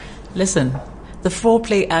Listen, the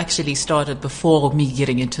foreplay actually started before me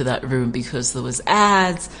getting into that room because there was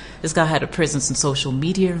ads. This guy had a presence in social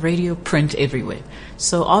media, radio, print, everywhere.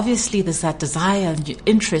 So obviously there's that desire and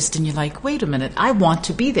interest, and you're like, wait a minute, I want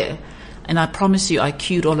to be there. And I promise you, I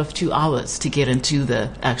queued all of 2 hours to get into the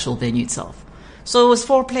actual venue itself. So it was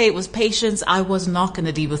foreplay, it was patience. I was not going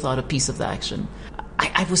to leave without a piece of the action.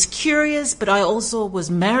 I was curious, but I also was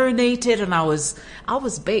marinated, and I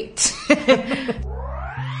was baked.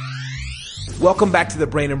 Welcome back to the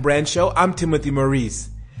Brain and Brand Show. I'm Timothy Maurice.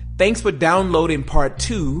 Thanks for downloading part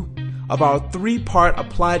 2 of our 3-part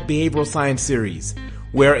Applied Behavioral Science series,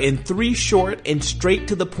 where in 3 short and straight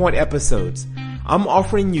to the point episodes, I'm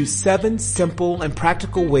offering you 7 simple and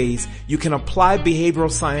practical ways you can apply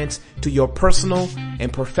behavioral science to your personal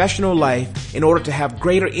and professional life in order to have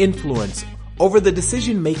greater influence over the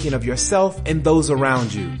decision making of yourself and those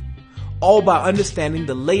around you, all by understanding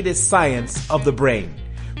the latest science of the brain.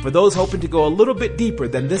 For those hoping to go a little bit deeper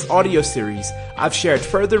than this audio series, I've shared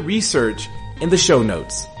further research in the show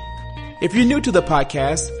notes. If you're new to the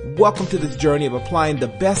podcast, welcome to this journey of applying the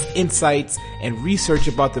best insights and research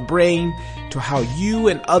about the brain to how you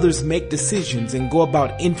and others make decisions and go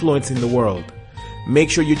about influencing the world. Make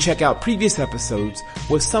sure you check out previous episodes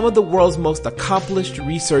with some of the world's most accomplished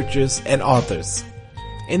researchers and authors.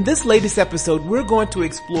 In this latest episode, we're going to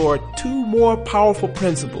explore 2 more powerful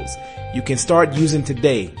principles you can start using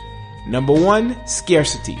today. Number 1,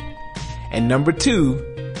 scarcity. And number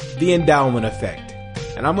 2, the endowment effect.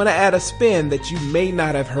 And I'm going to add a spin that you may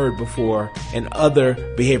not have heard before in other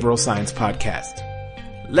behavioral science podcasts.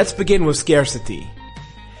 Let's begin with scarcity.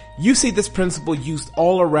 You see this principle used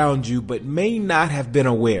all around you, but may not have been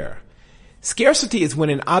aware. Scarcity is when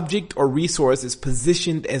an object or resource is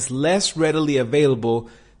positioned as less readily available,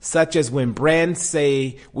 such as when brands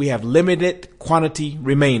say we have limited quantity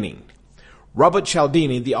remaining. Robert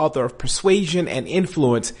Cialdini, the author of Persuasion and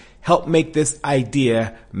Influence, helped make this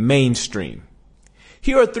idea mainstream.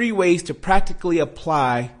 Here are 3 ways to practically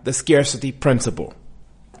apply the scarcity principle.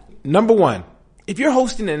 Number 1, if you're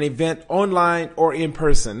hosting an event online or in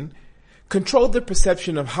person, control the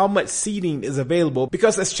perception of how much seating is available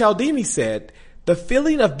because, as Cialdini said, the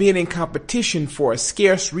feeling of being in competition for a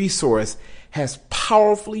scarce resource has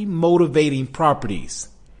powerfully motivating properties.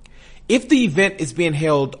 If the event is being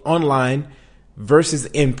held online versus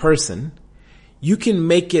in person, you can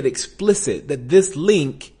make it explicit that this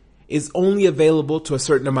link is only available to a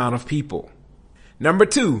certain amount of people. Number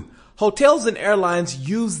 2, hotels and airlines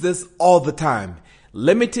use this all the time.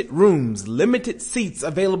 Limited rooms, limited seats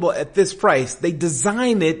available at this price. They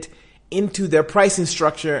design it into their pricing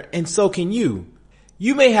structure, and so can you.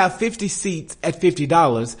 You may have 50 seats at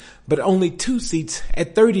 $50, but only 2 seats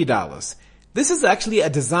at $30. This is actually a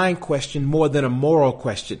design question more than a moral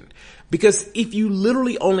question, because if you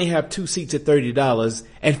literally only have 2 seats at $30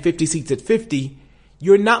 and 50 seats at $50,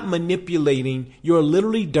 you're not manipulating, you're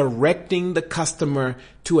literally directing the customer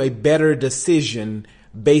to a better decision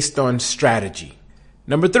based on strategy.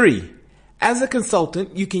 Number 3, as a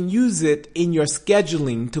consultant, you can use it in your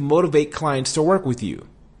scheduling to motivate clients to work with you.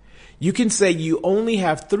 You can say you only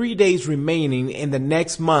have 3 days remaining in the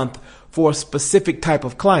next month for a specific type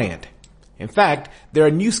of client. In fact, there are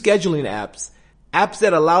new scheduling apps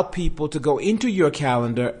that allow people to go into your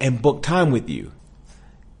calendar and book time with you.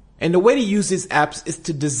 And the way to use these apps is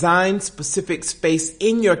to design specific space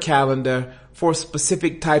in your calendar for a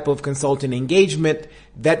specific type of consulting engagement.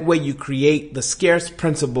 That way you create the scarce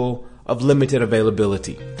principle of limited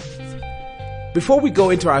availability. Before we go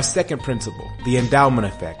into our second principle, the endowment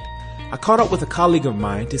effect, I caught up with a colleague of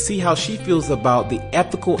mine to see how she feels about the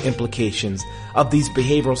ethical implications of these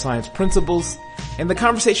behavioral science principles. And the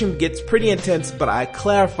conversation gets pretty intense, but I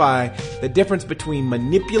clarify the difference between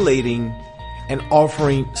manipulating and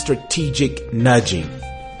offering strategic nudging.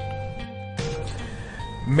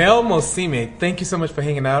 Mel Mosime, thank you so much for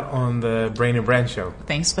hanging out on the Brain and Brand Show.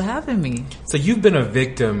 Thanks for having me. So you've been a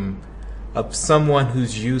victim of someone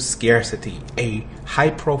who's used scarcity, a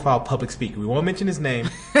high-profile public speaker. We won't mention his name,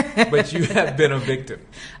 but you have been a victim.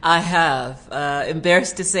 I have.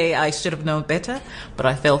 Embarrassed to say I should have known better, but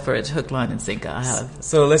I fell for it hook, line, and sinker. I have.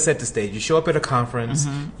 So let's set the stage. You show up at a conference,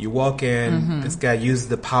 you walk in, this guy uses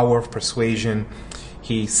the power of persuasion.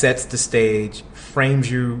 He sets the stage, frames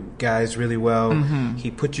you guys really well.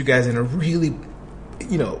 He puts you guys in a really,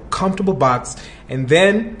 comfortable box, and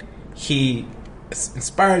then he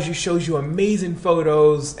inspires you, shows you amazing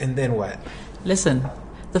photos, and then what? Listen,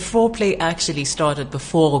 the foreplay actually started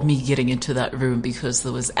before me getting into that room because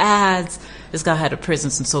there was ads. This guy had a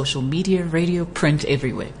presence in social media, radio, print,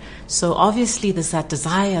 everywhere. So obviously there's that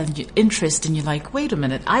desire and interest, and you're like, wait a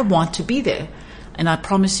minute, I want to be there. And I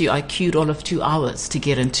promise you, I queued all of 2 hours to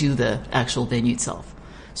get into the actual venue itself.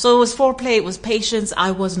 So it was foreplay, it was patience.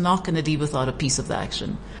 I was not going to leave without a piece of the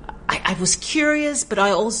action. I was curious, but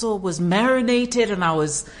I also was marinated, and I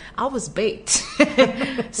was baked.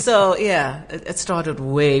 So yeah, it started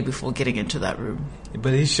way before getting into that room.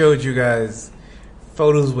 But he showed you guys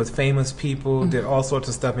photos with famous people, did all sorts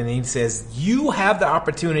of stuff, and he says, you have the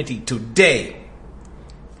opportunity today,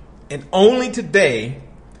 and only today,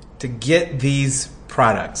 to get these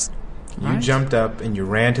products. Right. You jumped up and you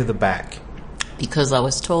ran to the back. Because I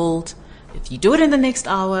was told, if you do it in the next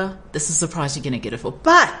hour, this is the price you're going to get it for.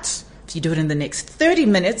 But if you do it in the next 30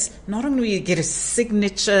 minutes, not only will you get a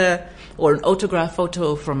signature or an autograph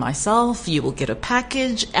photo from myself, you will get a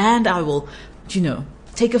package, and I will,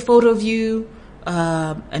 take a photo of you,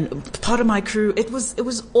 and part of my crew. It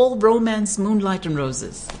was all romance, moonlight, and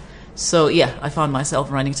roses. So yeah, I found myself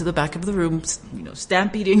running to the back of the room,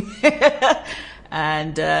 stampeding,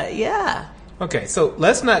 and yeah. Okay, so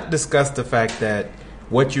let's not discuss the fact that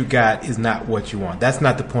what you got is not what you want. That's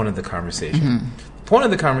not the point of the conversation. Mm-hmm. The point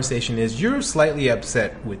of the conversation is you're slightly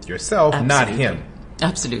upset with yourself, not him.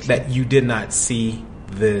 Absolutely. That you did not see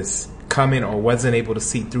this coming or wasn't able to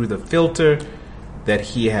see through the filter that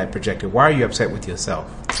he had projected. Why are you upset with yourself?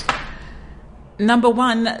 Number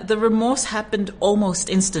one, the remorse happened almost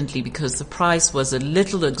instantly because the price was a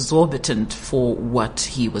little exorbitant for what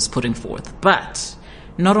he was putting forth. But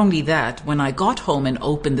not only that, when I got home and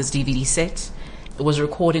opened this DVD set, it was a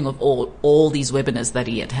recording of all these webinars that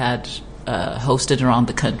he had hosted around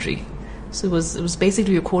the country. So it was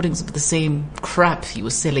basically recordings of the same crap he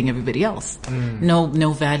was selling everybody else.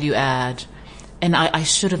 No value add. And I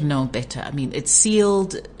should have known better. I mean, it's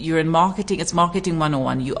sealed. You're in marketing. It's marketing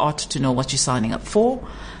 101. You ought to know what you're signing up for,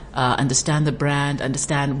 understand the brand,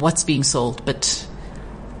 understand what's being sold. But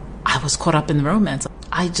I was caught up in the romance.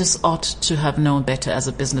 I just ought to have known better as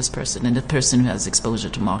a business person and a person who has exposure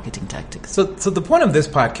to marketing tactics. So the point of this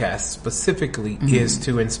podcast specifically is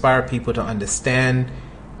to inspire people to understand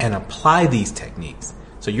and apply these techniques.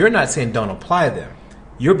 So you're not saying don't apply them.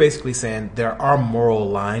 You're basically saying there are moral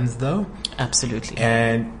lines, though. Absolutely.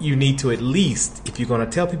 And you need to, at least, if you're going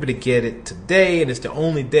to tell people to get it today and it's the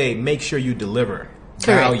only day, make sure you deliver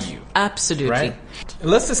value. Absolutely. Right?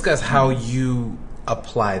 Let's discuss how you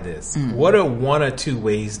apply this. What are one or two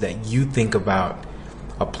ways that you think about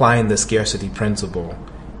applying the scarcity principle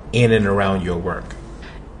in and around your work?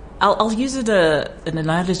 I'll use it an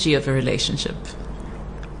analogy of a relationship.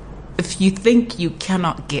 If you think you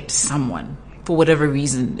cannot get someone, for whatever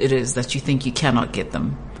reason it is that you think you cannot get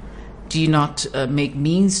them, do you not make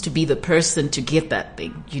means to be the person to get that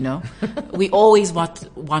thing, We always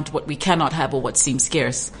want what we cannot have or what seems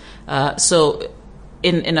scarce. So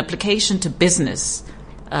in application to business,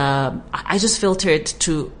 I just filter it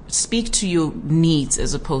to speak to your needs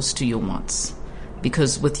as opposed to your wants.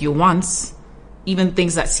 Because with your wants, even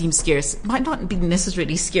things that seem scarce might not be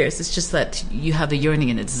necessarily scarce. It's just that you have a yearning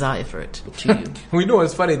and a desire for it to you. We know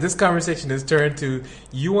it's funny. This conversation has turned to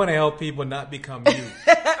you want to help people not become you.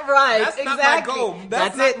 Right, That's exactly. not my goal.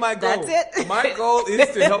 That's not my goal. That's it. My goal is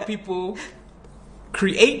to help people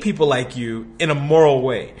create people like you in a moral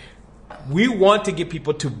way. We want to get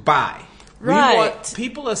people to buy. Right.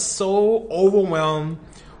 People are so overwhelmed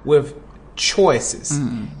with choices.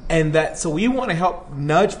 And so we want to help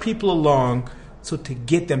nudge people along so to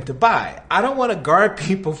get them to buy. I don't want to guard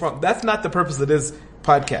people from... That's not the purpose of this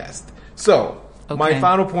podcast. So, my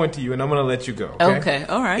final point to you, and I'm going to let you go. Okay,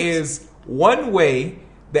 all right. Is one way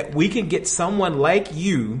that we can get someone like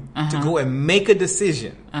you to go and make a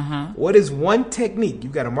decision. What is one technique?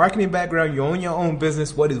 You've got a marketing background. You own your own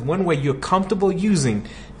business. What is one way you're comfortable using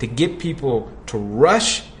to get people to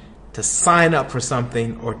rush to sign up for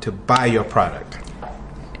something or to buy your product?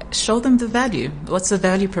 Show them the value. What's the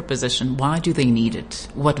value proposition? Why do they need it?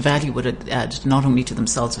 What value would it add not only to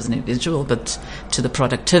themselves as an individual, but to the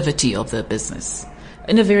productivity of their business?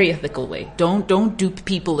 In a very ethical way. Don't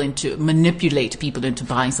manipulate people into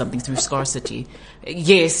buying something through scarcity.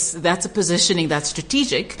 Yes, that's a positioning that's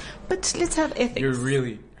strategic, but let's have ethics. You're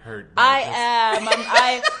really hurt. I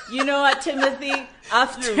am. You know what, Timothy?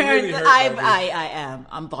 I've turned. Really I am.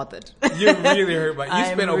 I'm bothered. You're really hurt by it.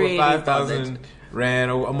 You spent over 5,000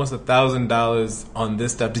 Rand, or almost $1,000 on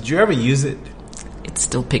this stuff. Did you ever use it? It's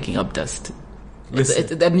still picking up dust.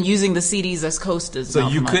 I'm using the CDs as coasters. So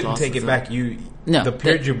you couldn't take it back. No. The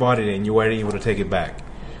period you bought it in, you weren't able to take it back.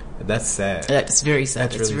 That's sad. That's very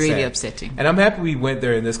sad. It's really upsetting. And I'm happy we went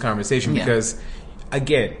there in this conversation because,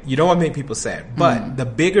 again, you don't want to make people sad. But the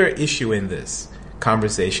bigger issue in this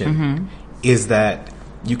conversation is that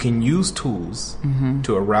you can use tools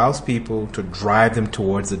to arouse people, to drive them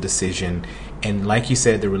towards a decision, And like you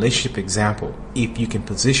said, the relationship example, if you can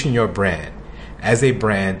position your brand as a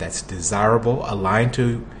brand that's desirable, aligned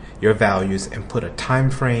to your values, and put a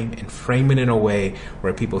time frame and frame it in a way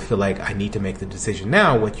where people feel like, I need to make the decision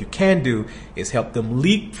now, what you can do is help them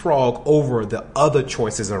leapfrog over the other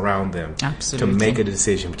choices around them. Absolutely. To make a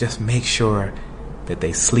decision. Just make sure that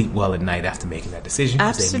they sleep well at night after making that decision,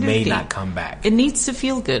 because they may not come back. It needs to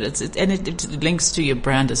feel good. It links to your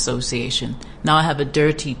brand association. Now I have a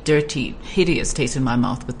dirty, hideous taste in my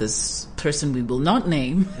mouth with this person we will not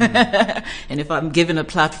name. And if I'm given a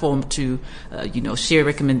platform to, share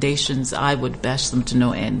recommendations, I would bash them to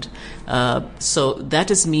no end. So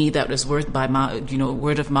that is me. That is word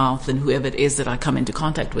of mouth, and whoever it is that I come into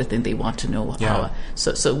contact with, and they want to know how.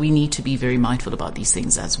 So we need to be very mindful about these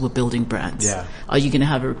things as we're building brands. Yeah. Are you going to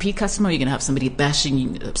have a repeat customer? Or are you going to have somebody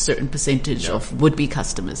bashing a certain percentage of would-be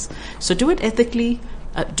customers? So do it ethically.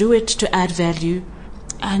 Do it to add value,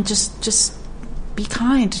 and just be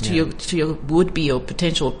kind to your would-be or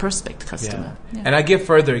potential prospect customer. Yeah. And I give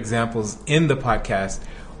further examples in the podcast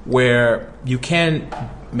where you can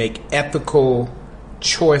make ethical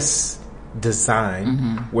choice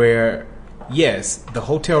design where, yes, the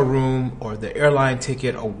hotel room or the airline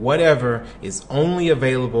ticket or whatever is only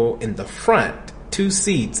available in the front 2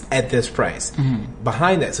 seats at this price.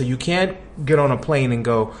 Behind that, so you can't get on a plane and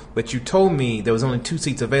go, but you told me there was only 2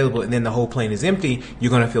 seats available and then the whole plane is empty, you're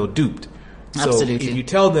going to feel duped. Absolutely. So if you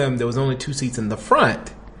tell them there was only 2 seats in the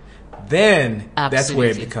front, then that's where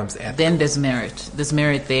it becomes ethical. Then there's merit. There's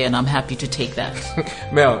merit there, and I'm happy to take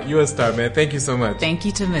that. Mel, you're a star, man. Thank you so much. Thank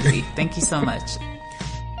you, Timothy. Thank you so much.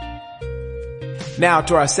 Now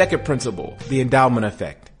to our second principle, the endowment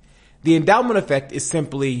effect. The endowment effect is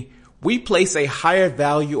simply, we place a higher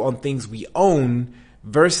value on things we own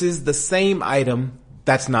versus the same item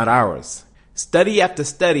that's not ours. Study after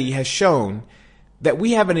study has shown that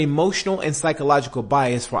we have an emotional and psychological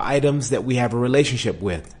bias for items that we have a relationship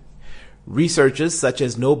with. Researchers such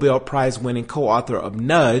as Nobel Prize winning co-author of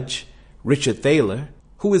Nudge, Richard Thaler,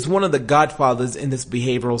 who is one of the godfathers in this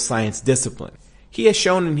behavioral science discipline, he has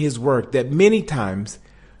shown in his work that many times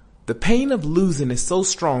the pain of losing is so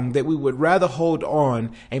strong that we would rather hold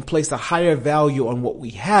on and place a higher value on what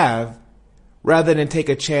we have rather than take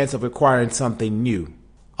a chance of acquiring something new.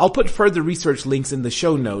 I'll put further research links in the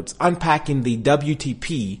show notes unpacking the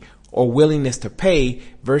WTP, or willingness to pay,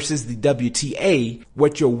 versus the WTA,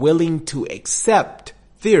 what you're willing to accept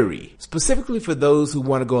theory, specifically for those who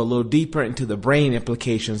want to go a little deeper into the brain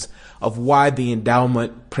implications of why the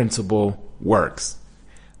endowment principle works.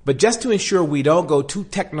 But just to ensure we don't go too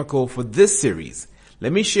technical for this series,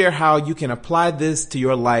 let me share how you can apply this to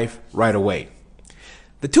your life right away.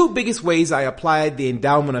 The 2 biggest ways I applied the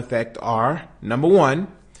endowment effect are, number 1,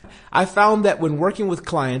 I found that when working with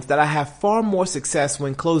clients that I have far more success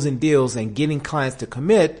when closing deals and getting clients to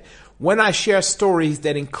commit when I share stories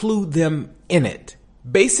that include them in it.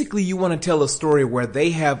 Basically, you want to tell a story where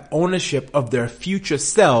they have ownership of their future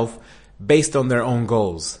self based on their own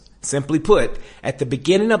goals. Simply put, at the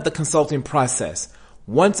beginning of the consulting process,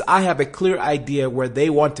 once I have a clear idea where they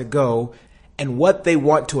want to go and what they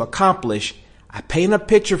want to accomplish, I paint a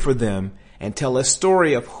picture for them and tell a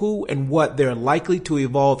story of who and what they're likely to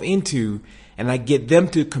evolve into, and I get them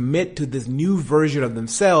to commit to this new version of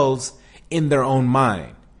themselves in their own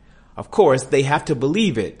mind. Of course, they have to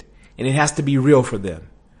believe it, and it has to be real for them.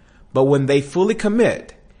 But when they fully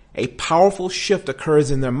commit, a powerful shift occurs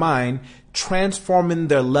in their mind, transforming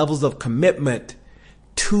their levels of commitment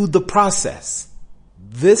to the process.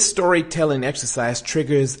 This storytelling exercise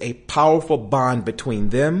triggers a powerful bond between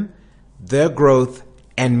them, their growth,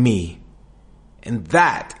 and me. And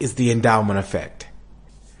that is the endowment effect.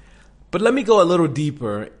 But let me go a little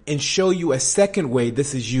deeper and show you a second way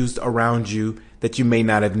this is used around you that you may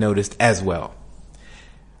not have noticed as well.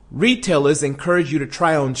 Retailers encourage you to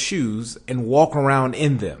try on shoes and walk around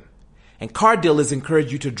in them. And car dealers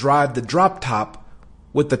encourage you to drive the drop top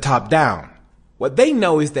with the top down. What they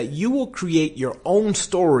know is that you will create your own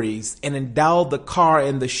stories and endow the car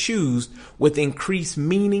and the shoes with increased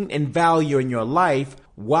meaning and value in your life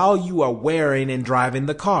while you are wearing and driving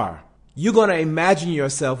the car. You're going to imagine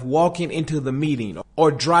yourself walking into the meeting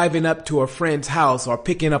or driving up to a friend's house or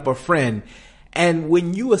picking up a friend. And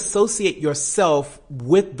when you associate yourself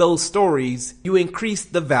with those stories, you increase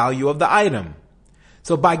the value of the item.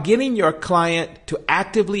 So by getting your client to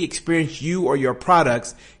actively experience you or your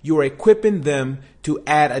products, you are equipping them to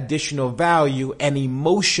add additional value and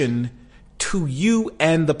emotion to you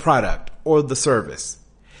and the product or the service.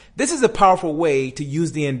 This is a powerful way to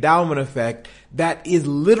use the endowment effect that is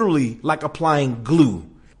literally like applying glue.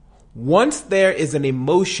 Once there is an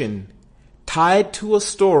emotion tied to a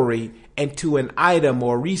story and to an item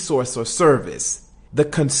or resource or service, the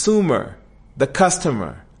consumer, the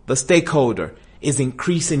customer, the stakeholder is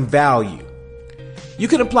increasing value. You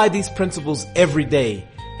can apply these principles every day,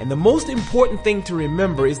 and the most important thing to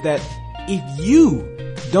remember is that if you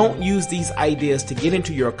don't use these ideas to get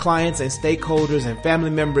into your clients and stakeholders and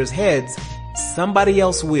family members' heads, somebody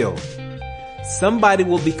else will. Somebody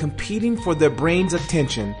will be competing for their brain's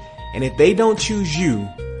attention, and if they don't choose you,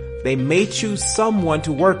 they may choose someone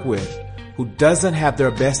to work with who doesn't have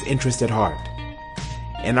their best interest at heart.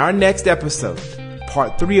 In our next episode,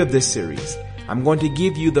 part 3 of this series, I'm going to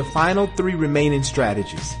give you the final 3 remaining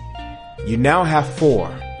strategies. You now have 4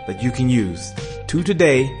 that you can use, 2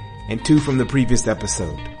 today and 2 from the previous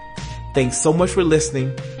episode. Thanks so much for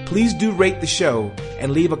listening. Please do rate the show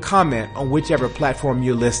and leave a comment on whichever platform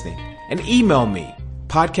you're listening. And email me,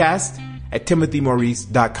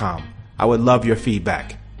 podcast@timothymaurice.com. I would love your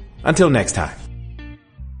feedback. Until next time.